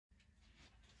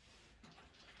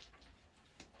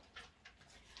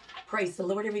Praise the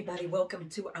Lord, everybody. Welcome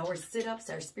to our sit-ups,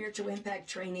 our spiritual impact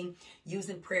training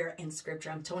using prayer and scripture.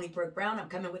 I'm ToniBrown. I'm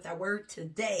coming with our word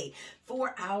today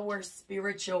for our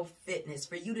spiritual fitness.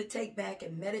 For you to take back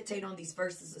and meditate on these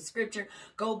verses of scripture,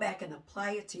 go back and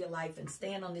apply it to your life and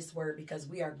stand on this word, because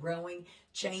we are growing,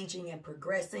 changing, and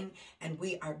progressing, and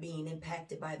we are being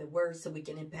impacted by the word so we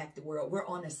can impact the world. We're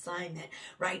on assignment,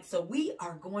 right? So we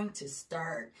are going to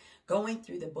start going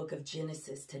through the book of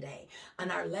Genesis today.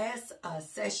 On our last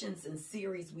sessions and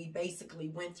series, we basically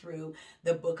went through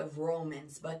the book of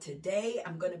Romans. But today,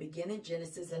 I'm going to begin in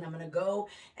Genesis, and I'm going to go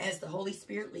as the Holy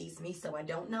Spirit leads me. So I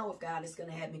don't know if God is going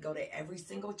to have me go to every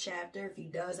single chapter. If he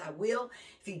does, I will.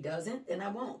 If he doesn't, then I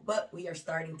won't. But we are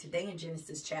starting today in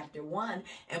Genesis chapter 1,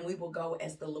 and we will go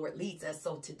as the Lord leads us.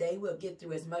 So today, we'll get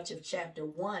through as much of chapter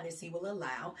 1 as he will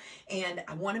allow. And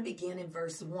I want to begin in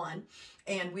verse 1.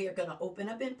 And we are going to open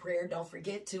up in prayer. Don't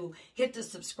forget to hit the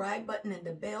subscribe button and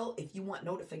the bell if you want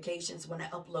notifications when I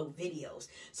upload videos,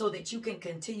 so that you can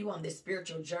continue on this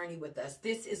spiritual journey with us.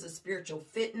 This is a spiritual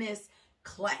fitness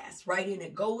class, right? And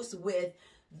it goes with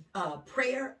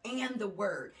prayer and the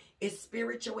word. It's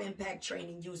spiritual impact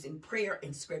training using prayer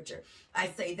and scripture. I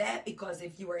say that because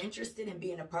if you are interested in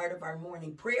being a part of our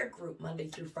morning prayer group Monday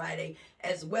through Friday,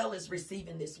 as well as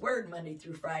receiving this word Monday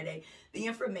through Friday, the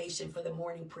information for the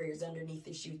morning prayers underneath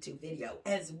this YouTube video,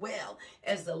 as well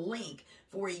as a link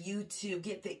for you to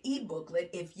get the e-booklet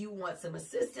if you want some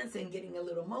assistance in getting a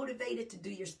little motivated to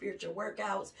do your spiritual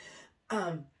workouts.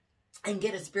 And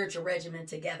get a spiritual regimen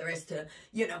together as to,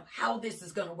 how this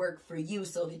is going to work for you,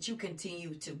 so that you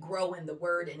continue to grow in the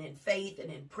word and in faith and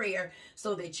in prayer,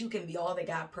 so that you can be all that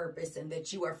God purposed, and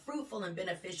that you are fruitful and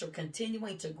beneficial,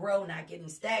 continuing to grow, not getting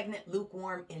stagnant,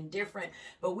 lukewarm, indifferent.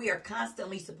 But we are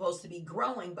constantly supposed to be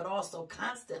growing, but also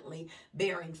constantly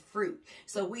bearing fruit.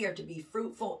 So we are to be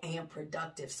fruitful and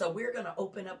productive. So we're going to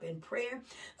open up in prayer.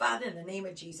 Father, in the name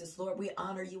of Jesus, Lord, we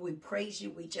honor you. We praise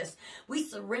you. We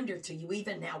surrender to you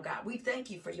even now, God. We thank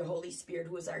you for your Holy Spirit,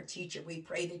 who is our teacher. We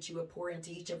pray that you would pour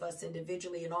into each of us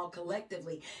individually and all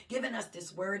collectively, giving us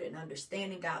this word and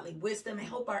understanding, godly wisdom, and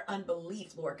help our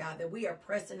unbelief, Lord God, that we are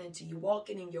pressing into you,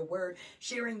 walking in your word,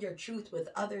 sharing your truth with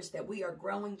others, that we are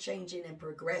growing, changing, and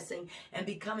progressing, and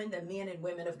becoming the men and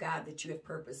women of God that you have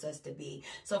purposed us to be.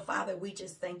 So, Father, we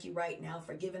just thank you right now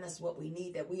for giving us what we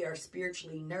need, that we are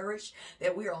spiritually nourished,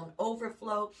 that we are on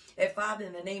overflow. And, Father,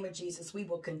 in the name of Jesus, we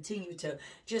will continue to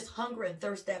just hunger and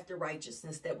thirst after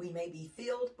righteousness, that we may be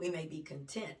filled, we may be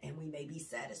content, and we may be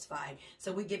satisfied.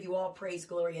 So we give you all praise,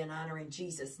 glory, and honor in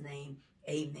Jesus' name.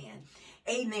 Amen.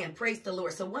 Amen. Praise the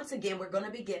Lord. So once again, we're going to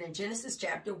begin in Genesis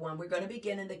chapter 1. We're going to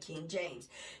begin in the King James.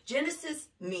 Genesis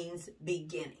means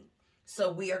beginning.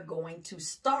 So we are going to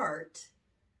start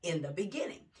in the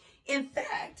beginning. In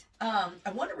fact,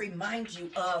 I want to remind you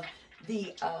of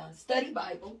the study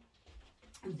Bible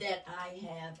that I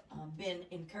have been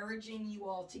encouraging you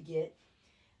all to get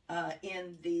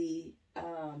in the,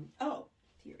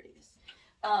 here it is,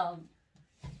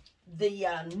 the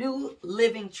New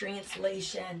Living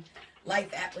Translation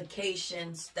Life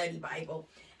Application Study Bible.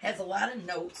 Has a lot of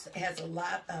notes, has a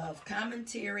lot of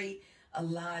commentary, a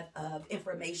lot of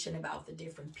information about the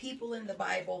different people in the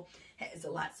Bible, has a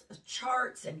lot of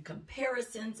charts and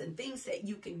comparisons and things that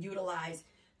you can utilize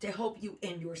to help you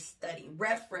in your study,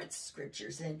 reference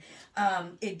scriptures. And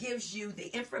it gives you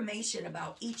the information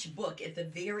about each book at the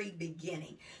very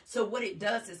beginning. So what it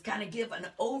does is kind of give an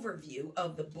overview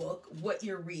of the book, what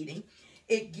you're reading.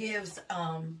 It gives,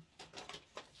 I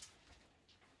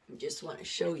just want to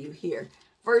show you here.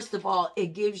 First of all,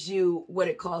 it gives you what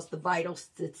it calls the vital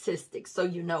statistics. So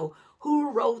you know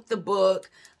who wrote the book,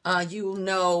 you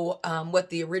know what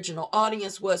the original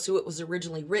audience was, who it was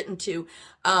originally written to,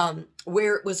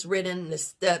 where it was written, the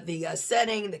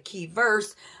setting, the key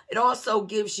verse. It also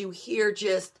gives you here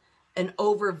just an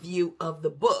overview of the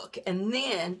book. And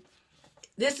then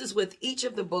this is with each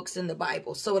of the books in the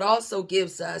Bible. So it also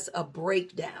gives us a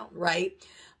breakdown, right,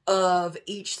 of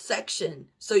each section,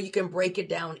 so you can break it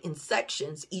down in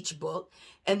sections, each book.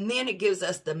 And then it gives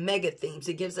us the mega themes.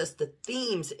 It gives us the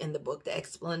themes in the book, the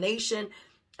explanation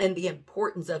and the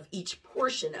importance of each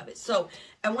portion of it. So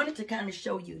I wanted to kind of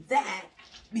show you that,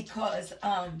 because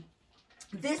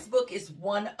this book is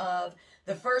one of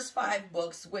the first 5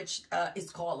 books, which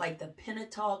is called like the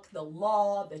Pentateuch, the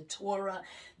Law, the Torah.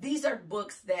 These are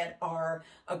books that are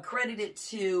accredited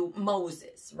to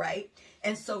Moses, right?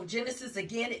 And so Genesis,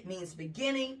 again, it means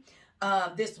beginning.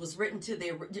 This was written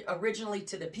to originally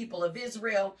to the people of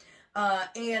Israel.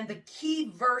 And the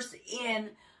key verse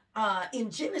in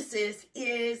Genesis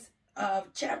is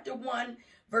chapter 1,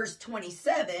 verse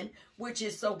 27, which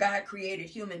is, so God created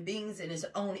human beings in his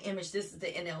own image. This is the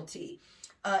NLT.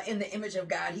 In the image of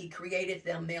God, he created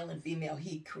them, male and female,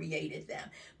 he created them.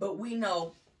 But we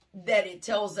know that it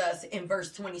tells us in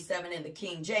verse 27 in the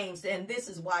King James, and this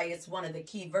is why it's one of the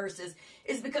key verses,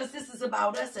 is because this is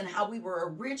about us and how we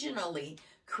were originally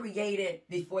created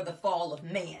before the fall of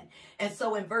man. And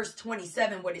so in verse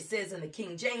 27, what it says in the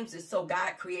King James is, so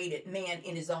God created man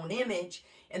in his own image.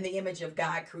 In the image of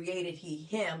God created he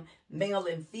him, male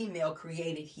and female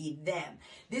created he them.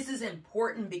 This is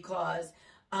important because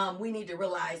we need to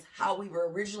realize how we were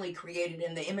originally created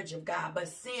in the image of God, but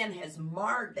sin has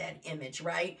marred that image,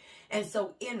 right? And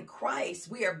so in Christ,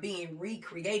 we are being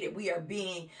recreated. We are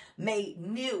being made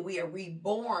new. We are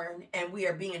reborn, and we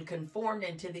are being conformed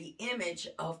into the image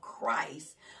of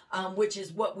Christ, which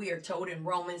is what we are told in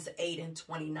Romans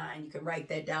 8:29. You can write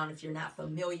that down if you're not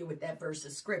familiar with that verse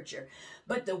of scripture.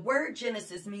 But the word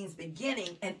Genesis means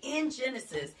beginning, and in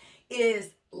Genesis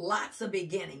is lots of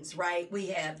beginnings, right? We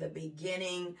have the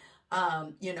beginning,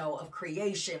 of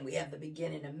creation. We have the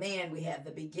beginning of man. We have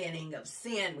the beginning of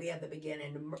sin. We have the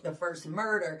beginning of the first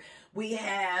murder. We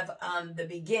have the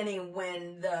beginning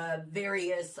when the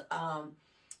various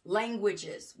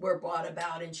languages were brought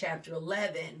about in chapter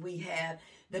 11. We have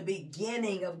the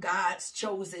beginning of God's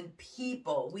chosen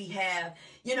people. We have,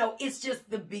 it's just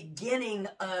the beginning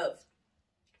of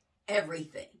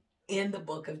everything in the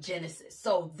book of Genesis.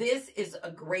 So this is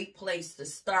a great place to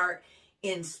start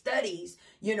in studies.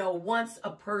 Once a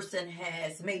person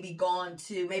has maybe gone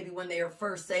to, maybe when they are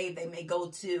first saved, they may go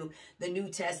to the New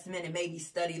Testament and maybe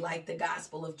study like the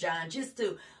Gospel of John, just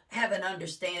to have an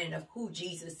understanding of who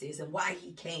Jesus is and why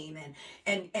he came,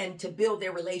 and to build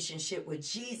their relationship with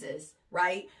Jesus,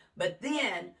 right? But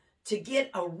then to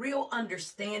get a real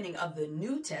understanding of the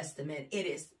New Testament, it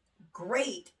is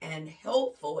great and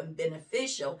helpful and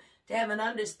beneficial to have an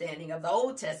understanding of the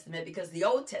Old Testament, because the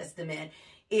Old Testament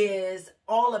is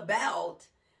all about,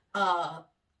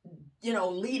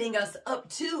 leading us up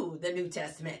to the New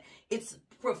Testament. It's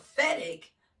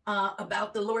prophetic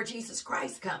about the Lord Jesus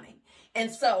Christ coming.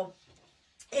 And so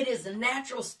it is the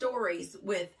natural stories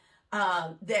with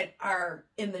that are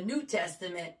in the New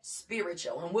Testament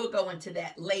spiritual, and we'll go into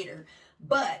that later.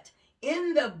 But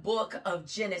in the book of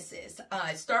Genesis,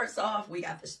 it starts off, we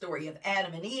got the story of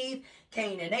Adam and Eve,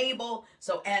 Cain and Abel.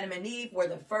 So Adam and Eve were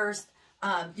the first,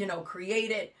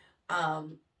 created,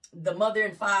 the mother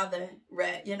and father,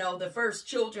 the first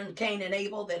children, Cain and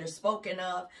Abel, that are spoken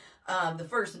of. The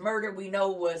first murder we know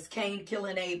was Cain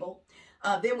killing Abel.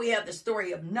 Then we have the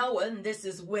story of Noah, and this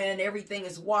is when everything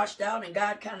is washed out and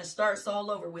God kind of starts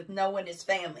all over with Noah and his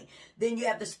family. Then you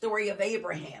have the story of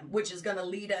Abraham, which is going to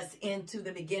lead us into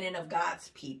the beginning of God's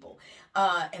people.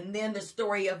 And then the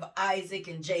story of Isaac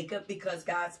and Jacob, because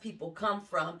God's people come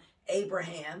from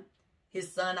Abraham,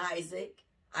 his son Isaac,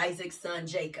 Isaac's son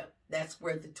Jacob. That's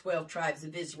where the 12 tribes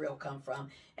of Israel come from.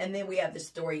 And then we have the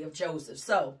story of Joseph.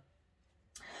 So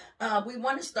we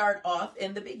want to start off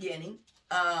in the beginning.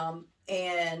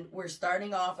 And we're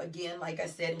starting off again, like I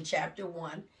said, in chapter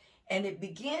 1. And it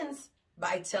begins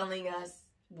by telling us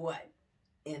what?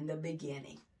 In the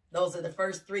beginning. Those are the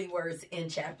first 3 words in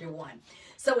chapter 1.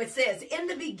 So it says, in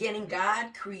the beginning,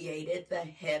 God created the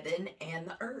heaven and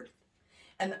the earth.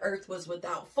 And the earth was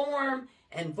without form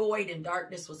and void, and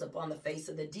darkness was upon the face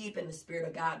of the deep, and the Spirit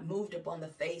of God moved upon the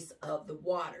face of the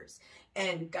waters.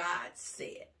 And God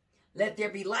said, let there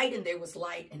be light, and there was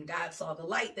light. And God saw the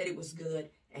light, that it was good.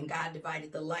 And God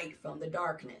divided the light from the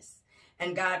darkness.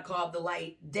 And God called the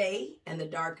light day, and the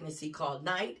darkness he called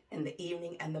night, and the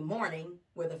evening and the morning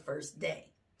were the first day.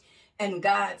 And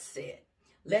God said,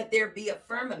 let there be a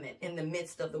firmament in the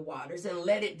midst of the waters, and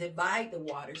let it divide the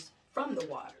waters from the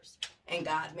waters. And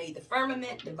God made the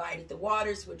firmament, divided the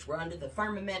waters which were under the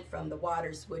firmament from the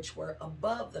waters which were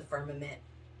above the firmament,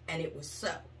 and it was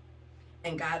so.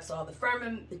 And God saw the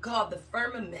firmament, called the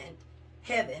firmament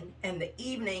heaven, and the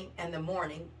evening and the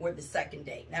morning were the second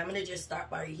day. Now I'm going to just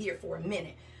stop right here for a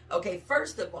minute. Okay,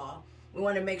 first of all, we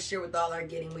want to make sure with all our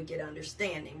getting, we get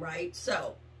understanding, right?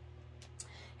 So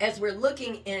as we're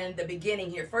looking in the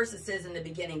beginning here, first it says in the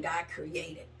beginning, God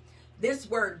created. This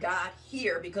word God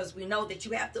here, because we know that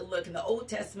you have to look, and the Old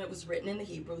Testament was written in the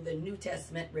Hebrew, the New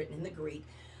Testament written in the Greek.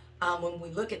 When we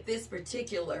look at this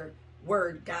particular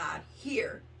word God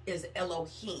here is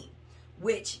Elohim,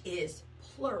 which is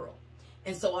plural.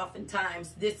 And so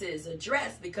oftentimes this is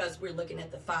addressed because we're looking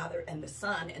at the Father and the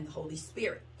Son and the Holy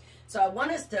Spirit. So I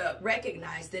want us to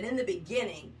recognize that in the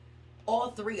beginning,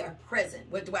 all 3 are present.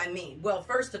 What do I mean? Well,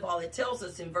 first of all, it tells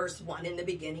us in verse 1, in the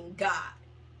beginning, God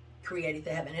created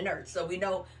the heaven and earth. So we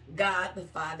know God the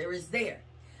Father is there.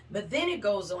 But then it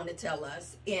goes on to tell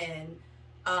us in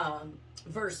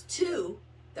verse 2,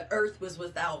 the earth was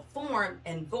without form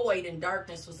and void, and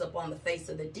darkness was upon the face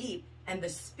of the deep, and the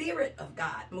Spirit of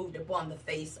God moved upon the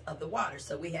face of the water.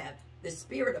 So we have the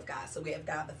Spirit of God. So we have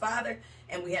God the Father,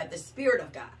 and we have the Spirit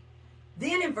of God.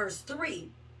 Then in verse 3,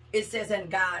 it says,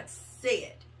 and God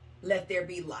said, let there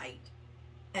be light,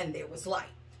 and there was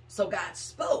light. So God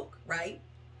spoke, right?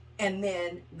 And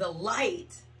then the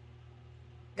light,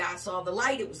 God saw the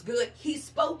light, it was good. He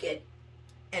spoke it,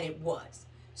 and it was.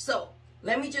 So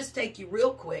let me just take you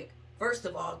real quick, first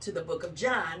of all, to the book of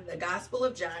John, the Gospel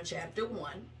of John, chapter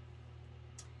 1.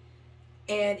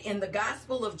 And in the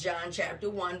Gospel of John, chapter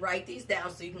 1, write these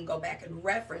down so you can go back and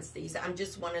reference these. I'm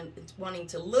just wanting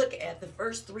to look at the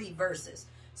first 3 verses.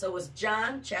 So it's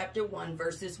John, chapter 1,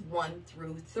 verses 1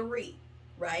 through 3,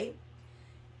 right?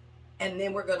 And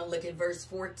then we're going to look at verse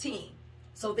 14.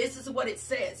 So this is what it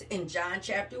says in John,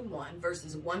 chapter 1,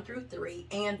 verses 1 through 3,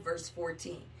 and verse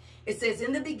 14. It says,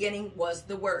 in the beginning was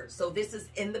the Word. So this is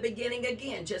in the beginning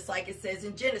again, just like it says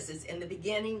in Genesis. In the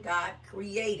beginning, God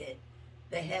created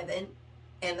the heaven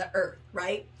and the earth,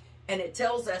 right? And it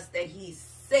tells us that he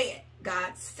said,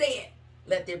 God said,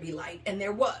 let there be light, and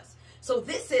there was. So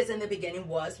this says in the beginning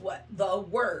was what? The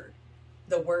Word.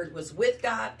 The Word was with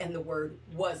God, and the Word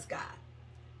was God.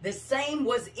 The same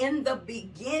was in the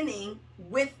beginning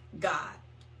with God.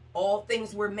 All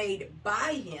things were made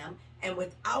by him, and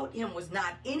without him was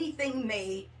not anything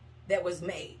made that was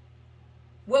made.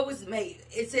 What was made?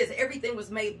 It says everything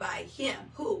was made by him.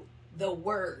 Who? The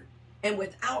Word. And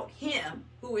without him,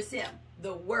 who is him?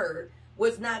 The Word,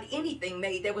 was not anything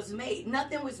made that was made.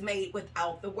 Nothing was made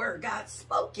without the Word. God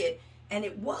spoke it, and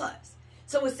it was.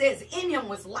 So it says, in him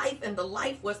was life, and the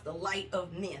life was the light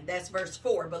of men. That's verse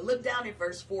 4. But look down at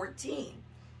verse 14.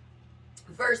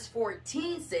 Verse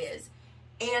 14 says,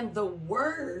 and the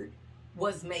Word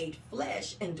was made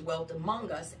flesh and dwelt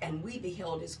among us, and we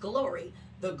beheld his glory,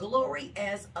 the glory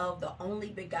as of the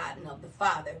only begotten of the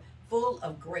Father, full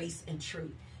of grace and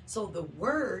truth. So the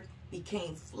Word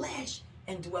became flesh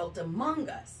and dwelt among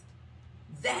us.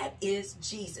 That is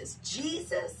Jesus.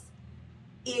 Jesus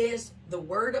is the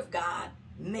Word of God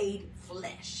made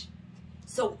flesh.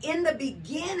 So in the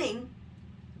beginning,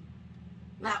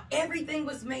 now everything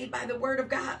was made by the Word of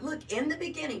God. Look, in the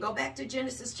beginning, go back to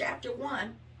Genesis chapter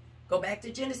 1. Go back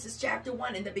to Genesis chapter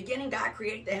 1. In the beginning, God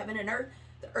created the heaven and earth.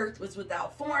 The earth was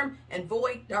without form and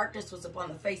void. Darkness was upon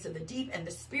the face of the deep, and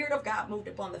the Spirit of God moved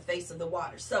upon the face of the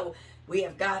water. So we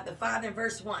have God the Father in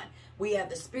verse 1. We have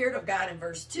the Spirit of God in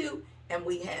verse 2. And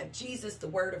we have Jesus, the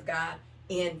Word of God,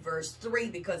 in verse 3,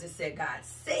 because it said, God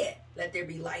said, let there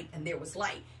be light, and there was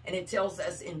light. And it tells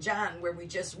us in John, where we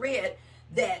just read,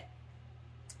 that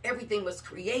everything was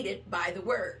created by the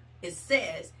Word. It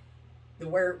says, the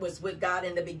Word was with God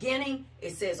in the beginning.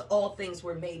 It says all things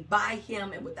were made by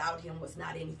him, and without him was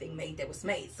not anything made that was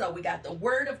made. So we got the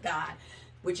Word of God,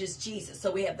 which is Jesus.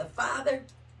 So we have the Father,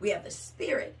 we have the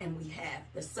Spirit, and we have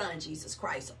the Son, Jesus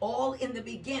Christ, all in the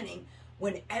beginning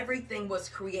when everything was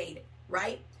created,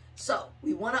 right? So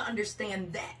we want to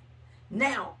understand that.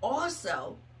 Now,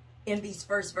 also, in these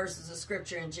first verses of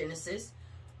Scripture in Genesis,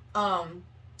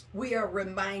 we are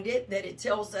reminded that it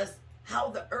tells us how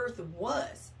the earth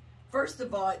was. First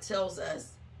of all, it tells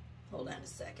us, hold on a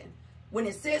second, when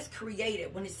it says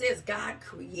created, when it says God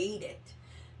created,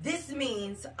 this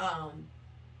means,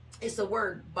 it's the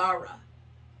word bara,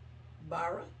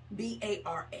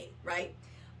 B-A-R-A, right?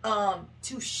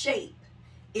 To shape.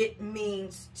 It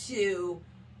means to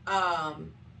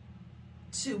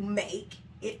make.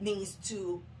 It means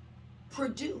to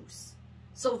produce.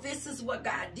 So this is what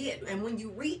God did. And when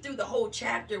you read through the whole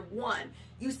chapter 1,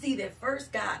 you see that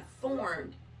first God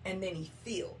formed, and then he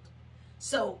filled.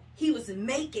 So he was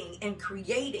making and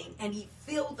creating, and he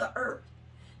filled the earth.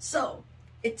 So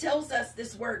it tells us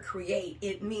this word create.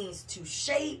 It means to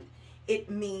shape.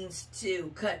 It means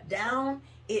to cut down.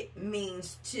 It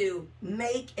means to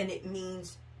make, and it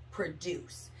means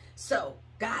produce. So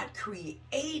God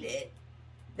created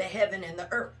the heaven and the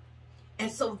earth.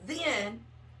 And so then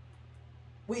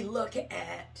we look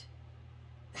at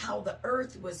how the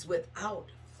earth was without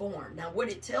form. Now, what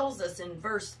it tells us in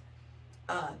verse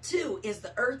 2 is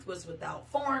the earth was without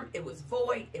form, it was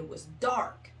void, it was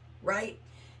dark, right?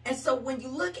 And so when you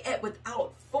look at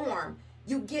without form,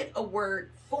 you get a word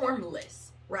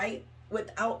formless, right?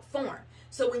 Without form.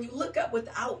 So when you look up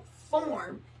without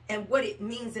form and what it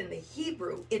means in the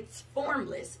Hebrew, it's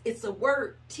formless. It's a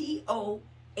word T-O-H-U,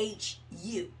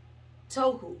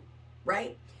 tohu,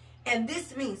 right? And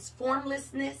this means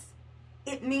formlessness.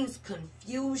 It means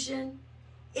confusion.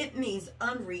 It means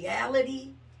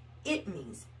unreality. It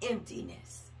means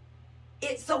emptiness.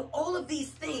 So all of these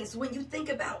things, when you think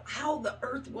about how the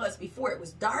earth was before, it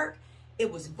was dark,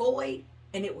 it was void,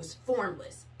 and it was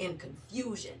formless, in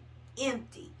confusion,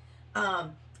 empty.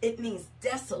 It means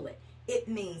desolate. It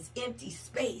means empty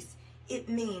space. It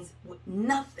means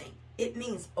nothing. It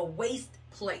means a waste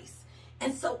place.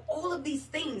 And so all of these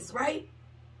things, right?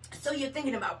 So you're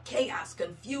thinking about chaos,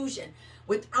 confusion,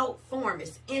 without form.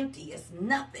 It's empty. It's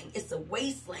nothing. It's a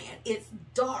wasteland. It's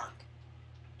dark.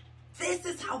 This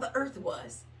is how the earth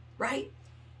was, right?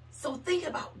 So think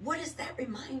about, what does that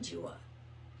remind you of?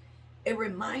 It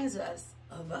reminds us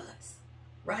of us,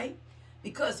 right?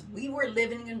 Because we were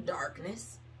living in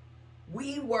darkness.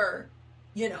 We were,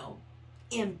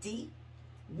 empty.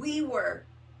 We were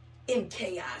in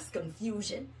chaos,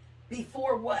 confusion.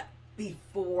 Before what?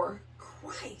 Before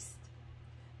Christ.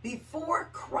 Before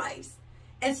Christ.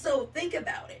 And so think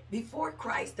about it. Before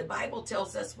Christ, the Bible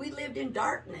tells us we lived in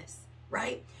darkness,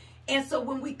 right? And so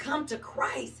when we come to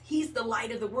Christ, he's the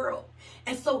light of the world.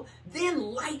 And so then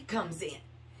light comes in.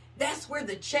 That's where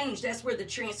the change, that's where the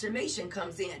transformation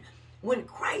comes in. When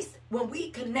we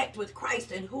connect with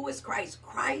Christ, and who is Christ?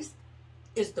 Christ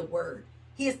is the Word.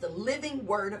 He is the living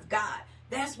Word of God.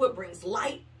 That's what brings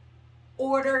light,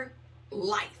 order,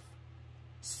 life.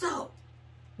 So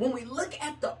when we look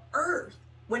at the earth,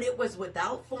 when it was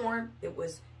without form, it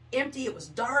was empty, it was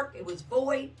dark, it was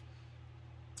void,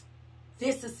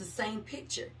 this is the same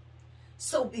picture.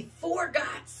 So before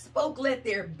God spoke, let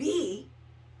there be,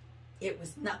 it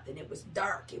was nothing. It was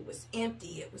dark. It was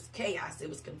empty. It was chaos. It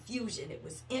was confusion. It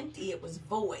was empty. It was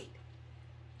void.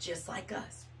 Just like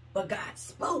us. But God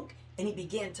spoke, and he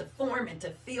began to form and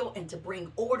to fill and to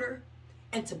bring order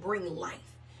and to bring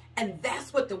life. And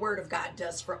that's what the Word of God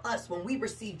does for us. When we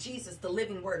receive Jesus, the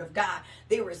living Word of God,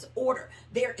 there is order.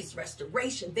 There is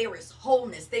restoration. There is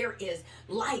wholeness. There is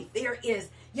life. There is,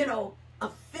 a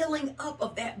filling up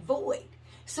of that void.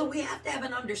 So we have to have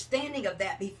an understanding of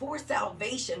that. Before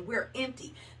salvation, we're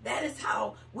empty. That is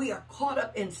how we are caught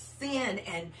up in sin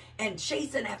and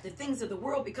chasing after things of the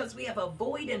world, because we have a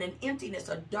void and an emptiness,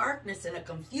 a darkness and a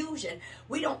confusion.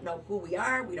 We don't know who we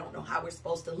are. We don't know how we're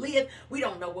supposed to live. We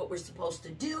don't know what we're supposed to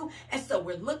do. And so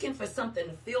we're looking for something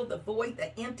to fill the void,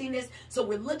 the emptiness. So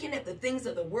we're looking at the things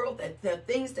of the world, the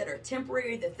things that are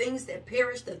temporary, the things that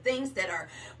perish, the things that are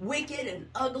wicked and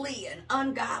ugly and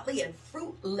ungodly and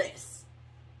fruitless.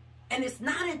 And it's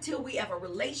not until we have a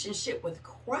relationship with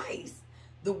Christ,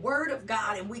 the Word of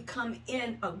God, and we come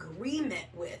in agreement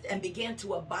with and begin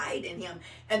to abide in him,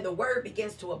 and the Word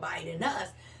begins to abide in us,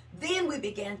 then we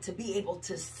begin to be able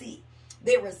to see.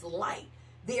 There is light.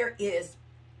 There is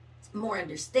more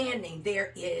understanding.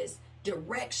 There is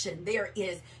direction. There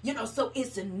is, so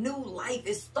it's a new life.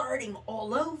 It's starting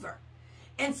all over.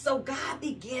 And so God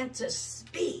began to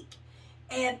speak,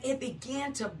 and it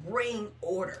began to bring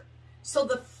order. So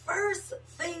the first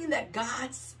thing that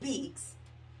God speaks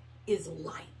is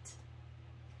light.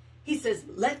 He says,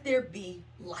 let there be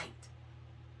light.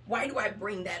 Why do I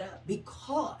bring that up?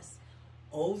 Because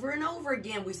over and over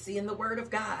again, we see in the Word of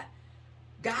God,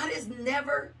 God is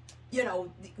never,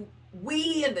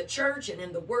 we in the church and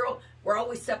in the world, we're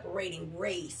always separating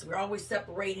race. We're always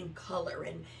separating color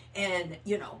and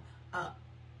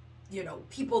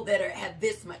people that have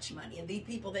this much money, and the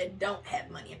people that don't have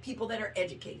money, and people that are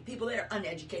educated, people that are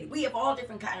uneducated. We have all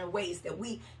different kind of ways that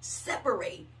we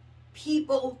separate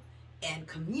people and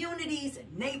communities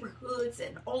and neighborhoods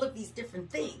and all of these different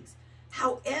things.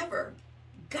 However,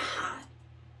 God,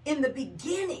 in the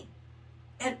beginning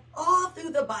and all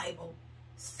through the Bible,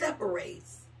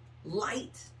 separates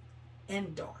light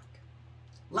and dark.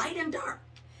 Light and dark.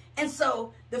 And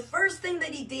so the first thing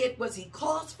that he did was he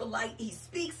calls for light, he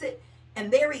speaks it, and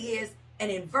there he is.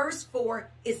 And in verse 4,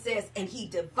 it says, and he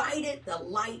divided the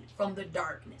light from the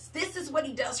darkness. This is what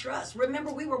he does for us.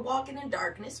 Remember, we were walking in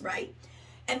darkness, right?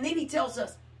 And then he tells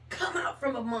us, come out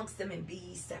from amongst them and be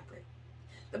ye separate.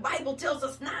 The Bible tells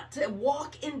us not to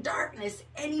walk in darkness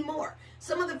anymore.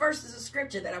 Some of the verses of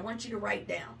scripture that I want you to write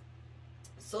down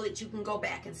so that you can go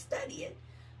back and study it.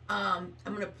 I'm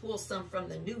going to pull some from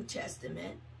the New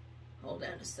Testament. Hold on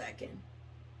a second.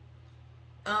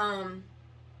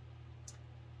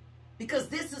 Because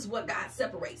this is what God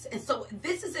separates. And so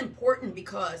this is important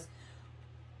because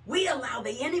we allow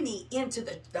the enemy into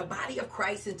the body of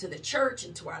Christ, into the church,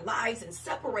 into our lives, and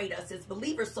separate us as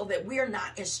believers so that we're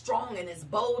not as strong and as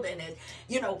bold and as,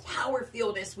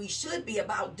 power-filled as we should be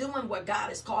about doing what God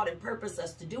has called and purposed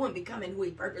us to do and becoming who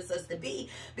he purposed us to be,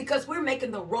 because we're making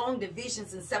the wrong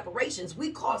divisions and separations.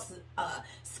 We cause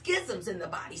schisms in the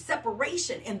body,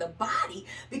 separation in the body,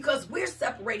 because we're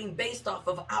separating based off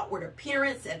of outward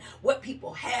appearance and what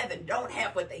people have and don't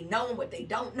have, what they know and what they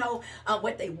don't know,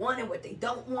 what they want and what they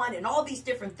don't want, and all these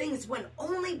different things, when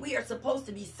only we are supposed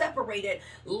to be separated,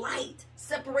 light,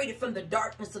 separated from the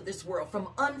darkness of this world, from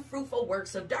unfruitful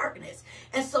works of darkness.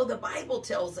 And so the Bible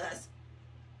tells us,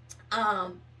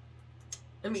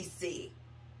 let me see.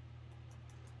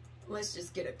 Let's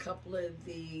just get a couple of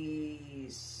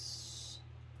these.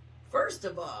 First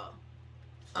of all,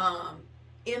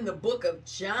 in the book of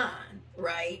John,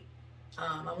 right?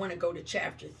 I want to go to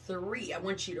chapter 3. I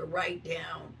want you to write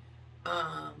down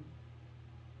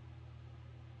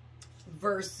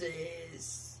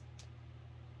verses,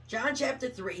 John chapter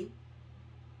 3,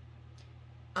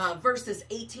 verses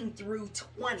 18 through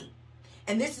 20.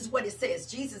 And this is what it says.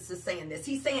 Jesus is saying this.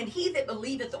 He's saying, he that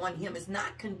believeth on him is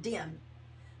not condemned,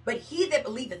 but he that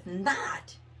believeth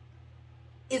not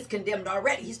is condemned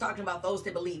already. He's talking about those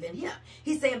that believe in him.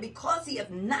 He's saying, because he hath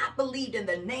not believed in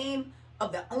the name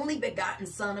of the only begotten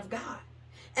Son of God.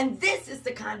 And this is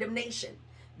the condemnation,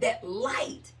 that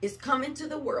light is come into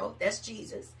the world, that's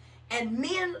Jesus, and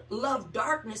men love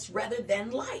darkness rather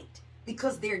than light,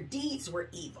 because their deeds were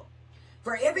evil.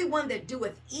 For everyone that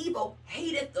doeth evil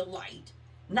hateth the light,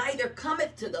 neither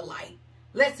cometh to the light,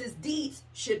 lest his deeds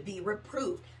should be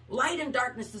reproved. Light and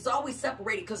darkness is always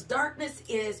separated, because darkness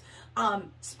is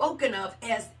spoken of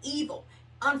as evil.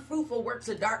 Unfruitful works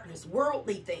of darkness,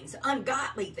 worldly things,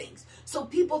 ungodly things. So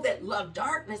people that love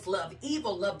darkness, love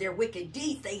evil, love their wicked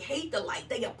deeds. They hate the light.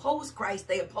 They oppose Christ.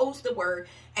 They oppose the word.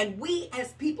 And we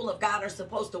as people of God are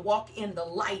supposed to walk in the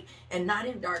light and not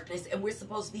in darkness. And we're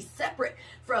supposed to be separate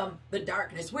from the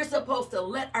darkness. We're supposed to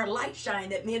let our light shine,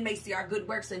 that men may see our good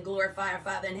works and glorify our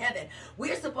Father in heaven.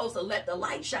 We're supposed to let the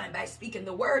light shine by speaking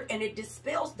the word. And it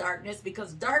dispels darkness,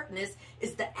 because darkness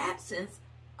is the absence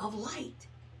of light.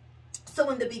 So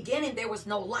in the beginning, there was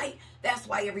no light. That's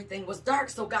why everything was dark.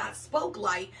 So God spoke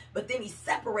light, but then he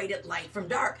separated light from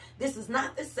dark. This is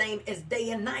not the same as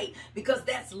day and night, because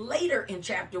that's later in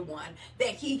chapter 1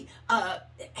 that he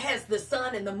has the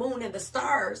sun and the moon and the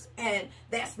stars, and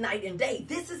that's night and day.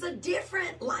 This is a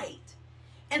different light.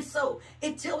 And so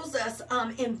it tells us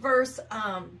in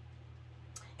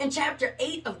chapter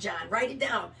 8 of John, write it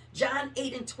down, John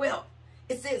 8 and 12.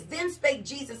 It says, then spake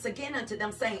Jesus again unto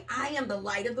them, saying, I am the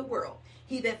light of the world.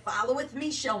 He that followeth me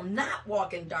shall not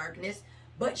walk in darkness,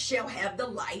 but shall have the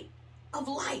light of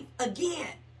life. Again,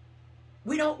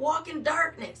 we don't walk in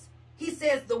darkness. He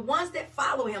says the ones that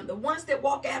follow him, the ones that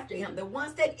walk after him, the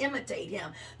ones that imitate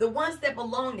him, the ones that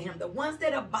belong to him, the ones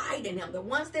that abide in him, the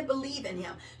ones that believe in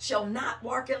him, shall not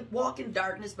walk in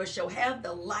darkness, but shall have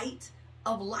the light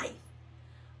of life.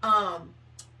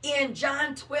 In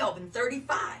John 12 and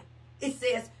 35, it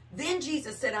says, then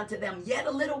Jesus said unto them, yet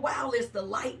a little while is the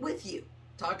light with you.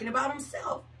 Talking about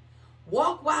himself.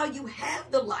 Walk while you have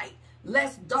the light,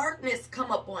 lest darkness come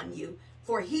upon you.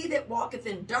 For he that walketh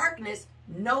in darkness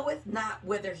knoweth not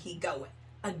whither he goeth.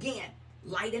 Again,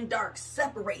 light and dark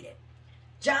separated.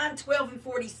 John 12 and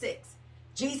 46.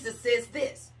 Jesus says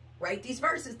this. Write these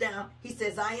verses down. He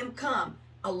says, I am come,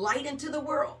 a light into the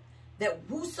world, that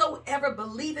whosoever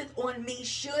believeth on me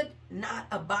should not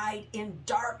abide in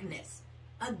darkness.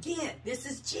 Again, this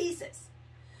is Jesus.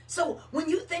 So when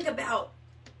you think about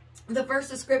the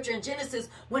verse of scripture in Genesis,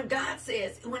 when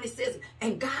it says,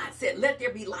 and God said, let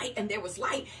there be light, and there was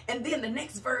light. And then the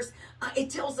next verse, it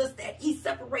tells us that he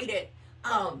separated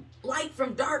light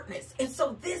from darkness. And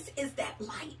so this is that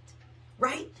light,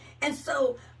 right? And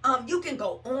so you can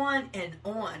go on and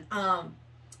on.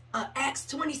 Acts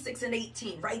 26 and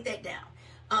 18, write that down.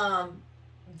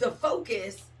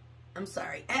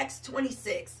 Acts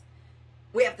 26,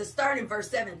 we have to start in verse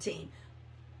 17.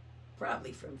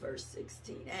 Probably from verse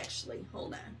 16, actually.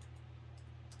 Hold on.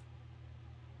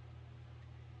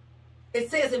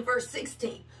 It says in verse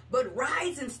 16, but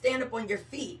rise and stand up on your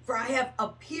feet, for I have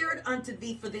appeared unto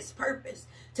thee for this purpose,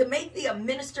 to make thee a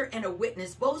minister and a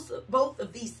witness, both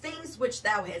of these things which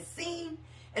thou hast seen,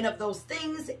 and of those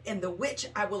things in the which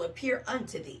I will appear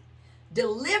unto thee,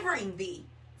 delivering thee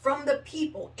from the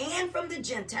people and from the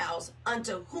Gentiles,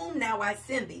 unto whom now I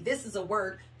send thee. This is a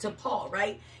word to Paul,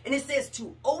 right? And it says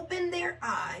to open their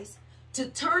eyes, to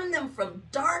turn them from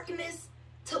darkness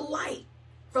to light,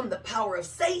 from the power of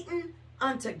Satan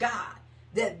unto God,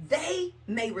 that they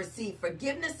may receive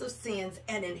forgiveness of sins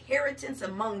and inheritance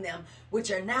among them, which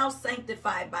are now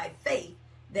sanctified by faith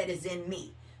that is in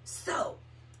me. So,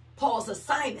 Paul's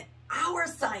assignment, our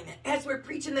assignment, as we're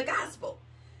preaching the gospel,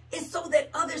 is so that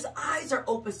others' eyes are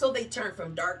open, so they turn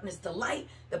from darkness to light,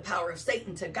 the power of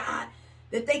Satan to God,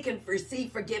 that they can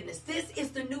receive forgiveness. This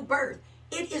is the new birth.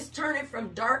 It is turning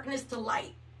from darkness to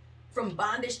light, from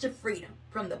bondage to freedom,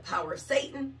 from the power of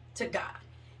Satan to God.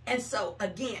 And so,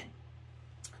 again,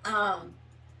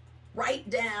 write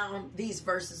down these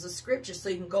verses of scripture so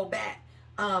you can go back.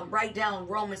 Write down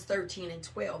Romans 13 and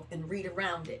 12 and read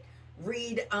around it.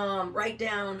 Write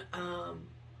down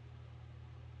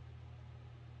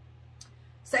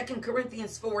 2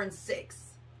 Corinthians 4 and 6.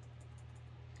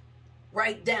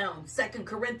 Write down 2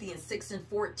 Corinthians 6 and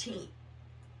 14.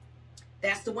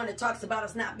 That's the one that talks about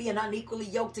us not being unequally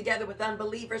yoked together with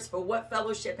unbelievers. For what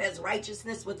fellowship has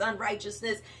righteousness with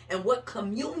unrighteousness? And what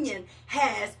communion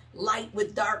has light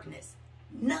with darkness?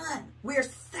 None. We're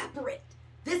separate.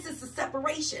 This is the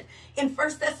separation. In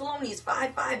 1 Thessalonians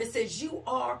 5:5, it says, you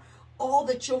are all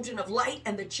the children of light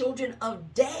and the children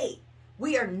of day.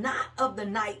 We are not of the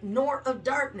night nor of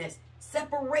darkness.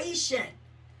 Separation.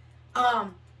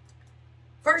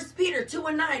 1 Peter 2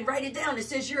 and 9, write it down. It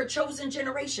says you're a chosen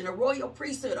generation, a royal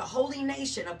priesthood, a holy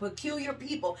nation, a peculiar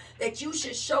people, that you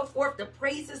should show forth the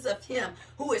praises of him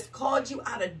who has called you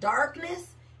out of darkness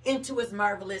into his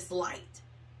marvelous light.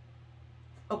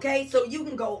 Okay, so you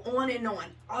can go on and on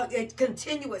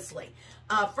continuously.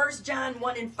 1 John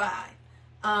 1 and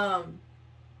 5.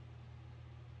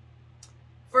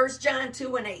 1 John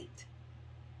 2 and 8.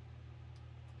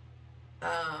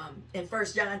 In 1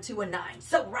 John 2 and 9.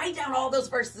 So write down all those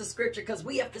verses of scripture because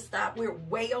we have to stop. We're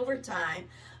way over time.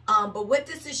 But what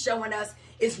this is showing us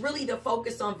is really to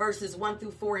focus on verses 1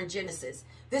 through 4 in Genesis.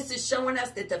 This is showing us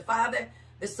that the Father,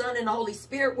 the Son, and the Holy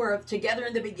Spirit were together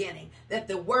in the beginning. That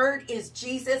the Word is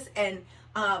Jesus, and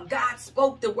God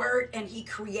spoke the Word and he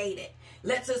created.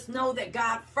 Lets us know that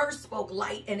God first spoke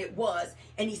light, and it was,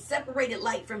 and he separated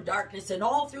light from darkness, and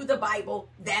all through the Bible,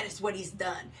 that is what he's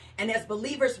done. And as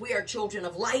believers, we are children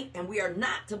of light, and we are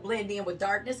not to blend in with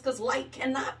darkness, because light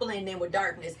cannot blend in with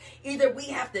darkness. Either we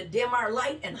have to dim our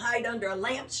light and hide under a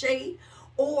lampshade,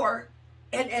 or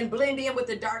and blend in with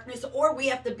the darkness, or we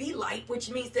have to be light,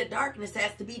 which means that darkness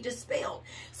has to be dispelled.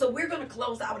 So we're going to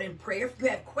close out in prayer. If you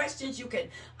have questions, you can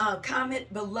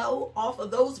comment below off of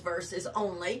those verses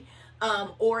only.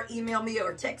 Or email me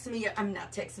or text me,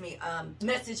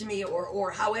 message me,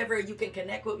 or however you can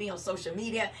connect with me on social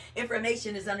media.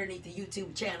 Information is underneath the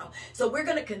YouTube channel. So we're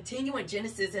going to continue in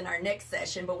Genesis in our next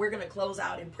session, but we're going to close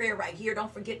out in prayer right here.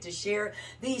 Don't forget to share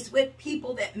these with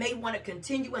people that may want to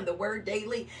continue in the Word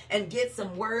daily and get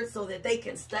some words so that they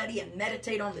can study and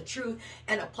meditate on the truth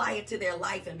and apply it to their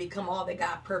life and become all that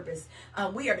God purposed.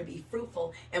 We are to be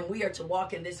fruitful, and we are to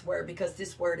walk in this Word because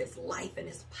this Word is life and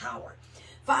is power.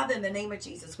 Father, in the name of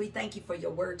Jesus, we thank you for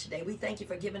your word today. We thank you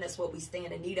for giving us what we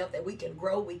stand in need of, that we can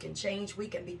grow, we can change, we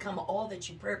can become all that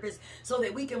you purpose, so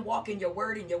that we can walk in your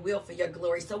word and your will for your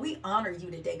glory. So we honor you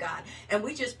today, God. And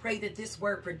we just pray that this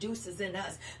word produces in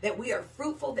us, that we are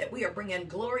fruitful, that we are bringing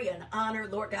glory and honor,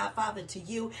 Lord God, Father, to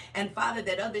you. And Father,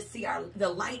 that others see the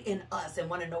light in us and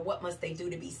want to know what must they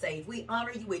do to be saved. We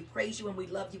honor you, we praise you, and we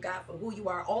love you, God, for who you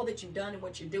are, all that you've done and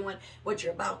what you're doing, what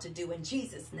you're about to do. In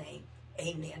Jesus' name.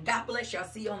 Amen. God bless you. I'll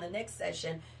see you on the next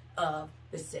session of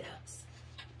the Sit-Ups.